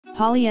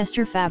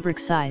Polyester fabric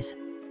size,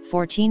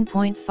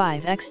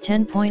 14.5 x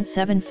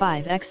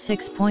 10.75 x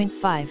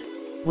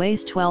 6.5,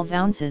 weighs 12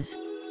 ounces,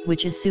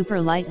 which is super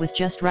light with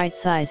just right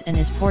size and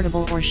is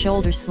portable or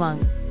shoulder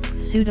slung,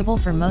 suitable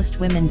for most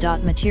women.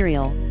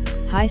 Material,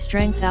 high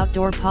strength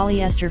outdoor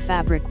polyester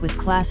fabric with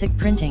classic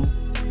printing,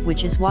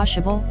 which is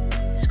washable,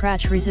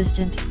 scratch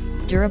resistant,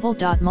 durable.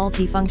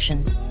 Multifunction,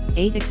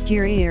 8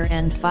 exterior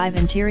and 5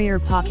 interior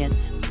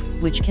pockets,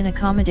 which can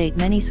accommodate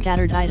many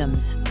scattered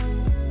items.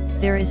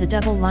 There is a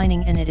double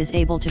lining and it is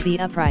able to be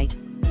upright,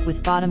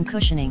 with bottom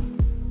cushioning.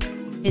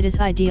 It is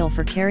ideal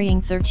for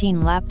carrying 13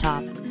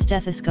 laptop,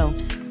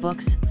 stethoscopes,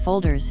 books,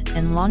 folders,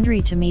 and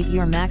laundry to meet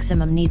your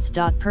maximum needs.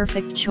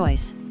 Perfect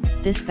choice.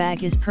 This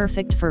bag is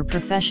perfect for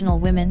professional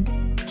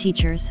women,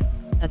 teachers,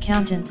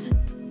 accountants,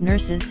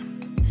 nurses,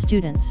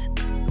 students.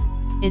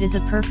 It is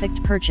a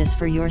perfect purchase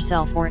for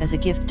yourself or as a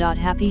gift.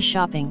 Happy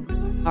shopping.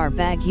 Our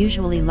bag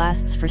usually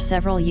lasts for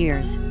several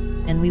years,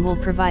 and we will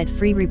provide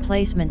free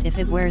replacement if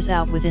it wears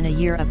out within a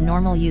year of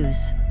normal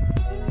use.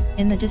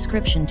 In the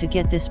description to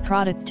get this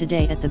product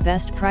today at the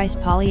best price.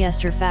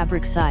 Polyester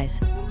fabric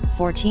size,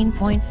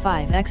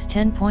 14.5 x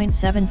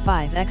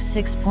 10.75 x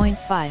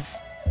 6.5,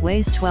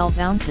 weighs 12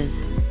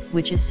 ounces,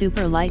 which is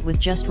super light with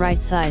just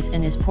right size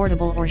and is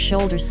portable or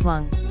shoulder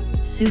slung,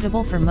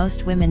 suitable for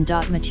most women.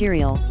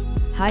 Material,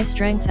 high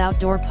strength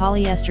outdoor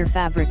polyester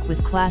fabric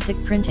with classic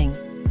printing,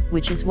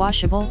 which is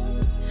washable,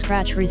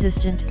 scratch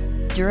resistant,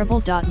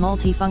 durable.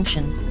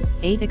 Multifunction,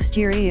 8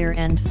 exterior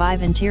and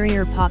 5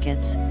 interior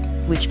pockets,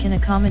 which can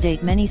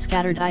accommodate many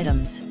scattered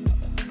items.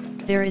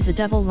 There is a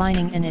double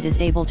lining and it is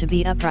able to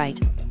be upright,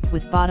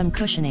 with bottom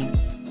cushioning.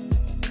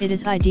 It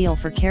is ideal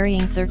for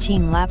carrying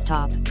 13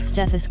 laptop,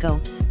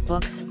 stethoscopes,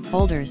 books,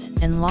 folders,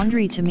 and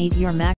laundry to meet your max